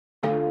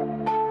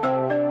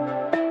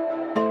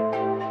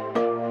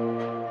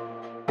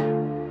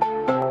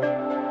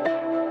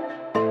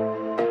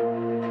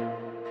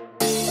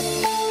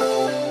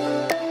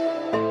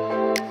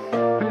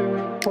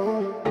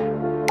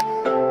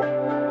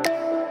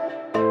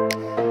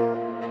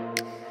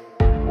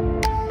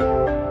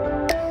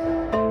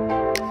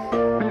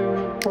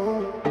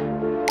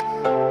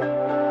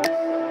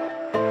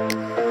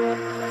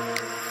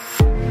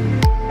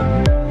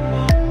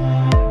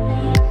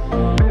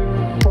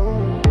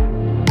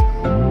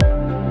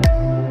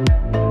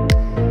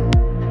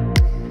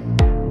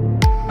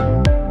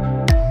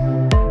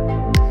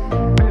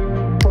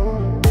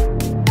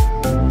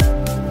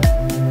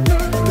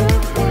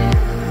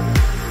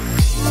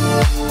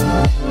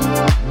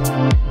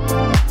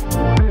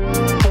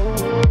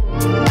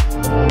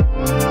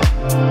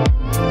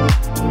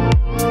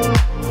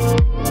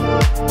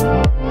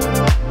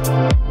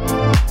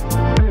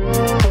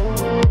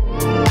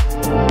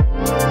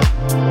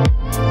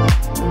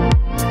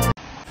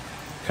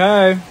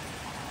Okay,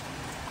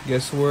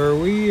 guess where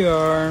we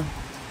are?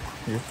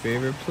 Your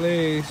favorite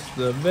place,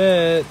 the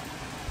vet.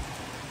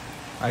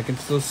 I can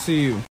still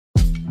see you.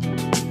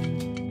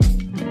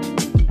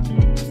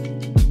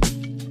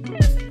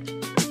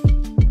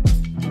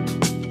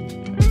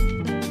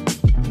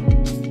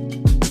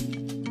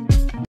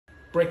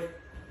 Break.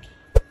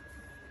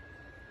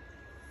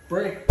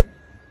 Break.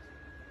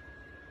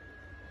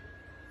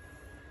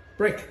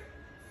 Break.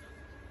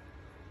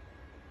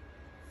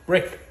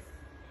 Break.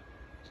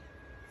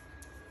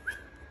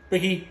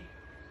 Breaky.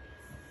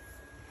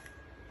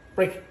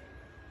 Break.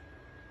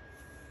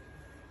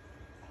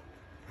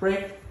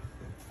 Break.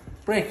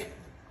 Break.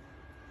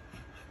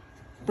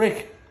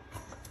 Break.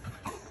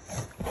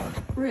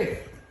 Break.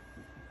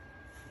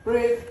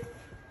 Break.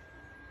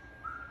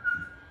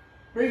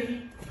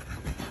 Breaky.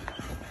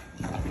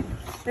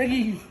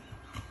 Breaky.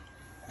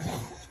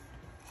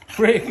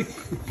 Break.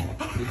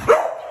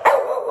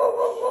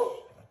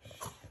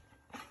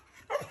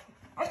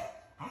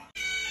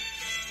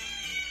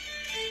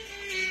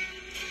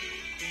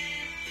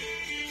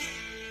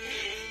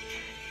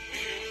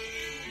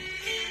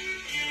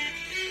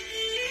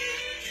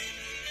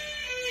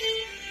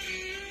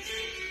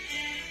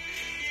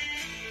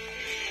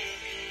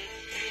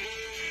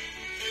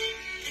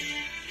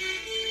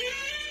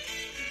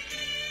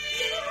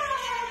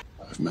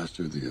 I've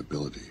mastered the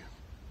ability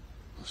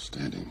of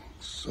standing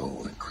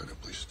so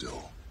incredibly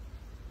still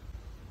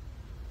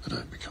that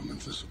I've become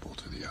invisible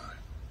to the eye,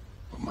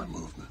 but my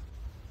movement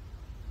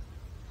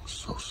is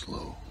so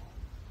slow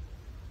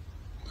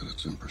that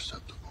it's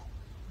imperceptible.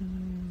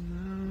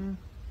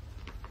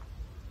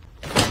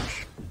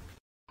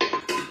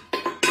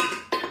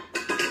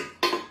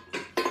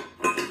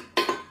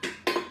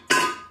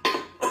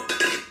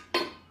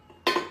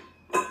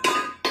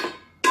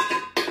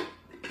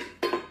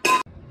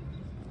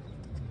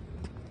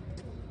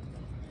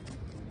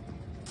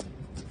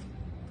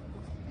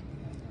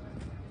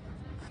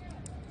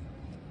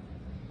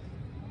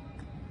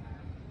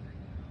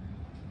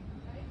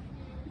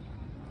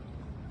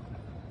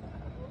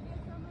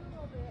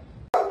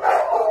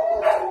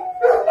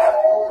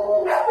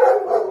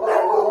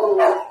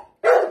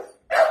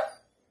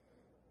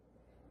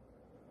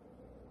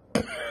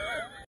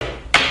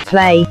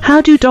 Play.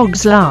 How do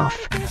dogs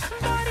laugh?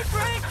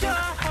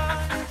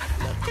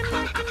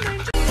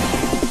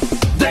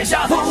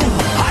 Deja vu,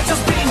 I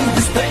just been in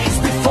this place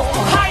before.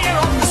 Higher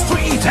on the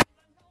street.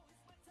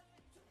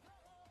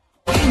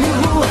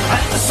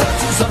 And the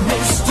search is a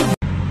mystery.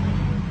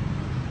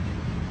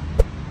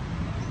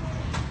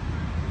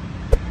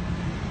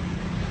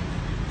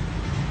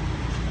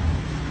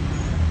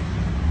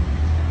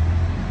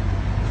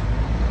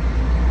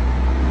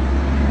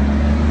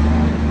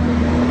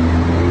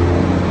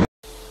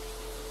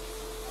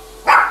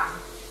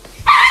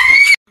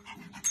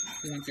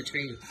 Who wants a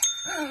treat?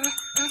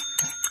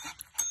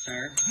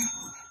 Sir?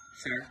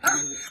 Sir?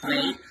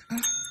 Wait.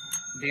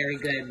 Very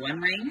good. One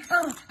ring?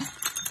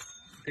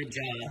 Good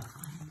job.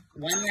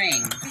 One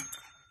ring.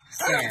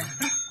 Sir.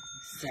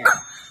 Sir.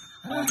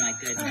 Oh my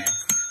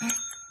goodness.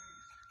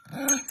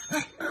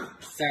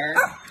 Sir?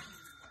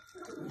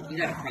 You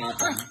got a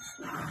problem.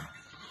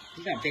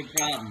 You got a big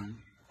problem.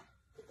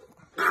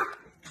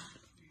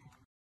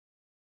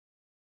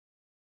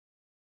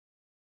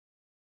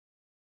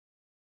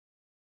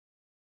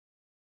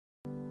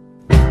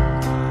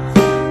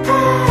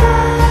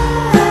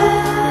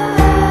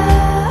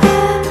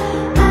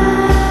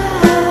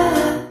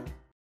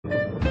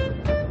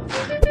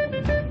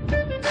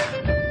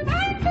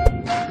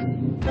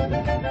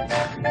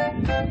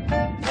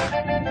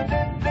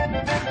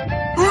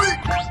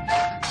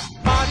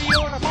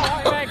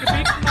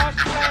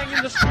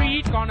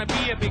 Gonna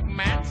be a big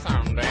man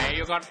someday.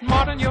 You got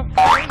mud on your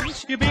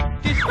face, you big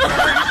disgrace.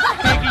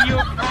 Making you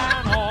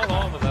crying all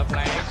over the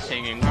place,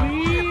 singing,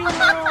 we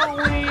will,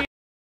 we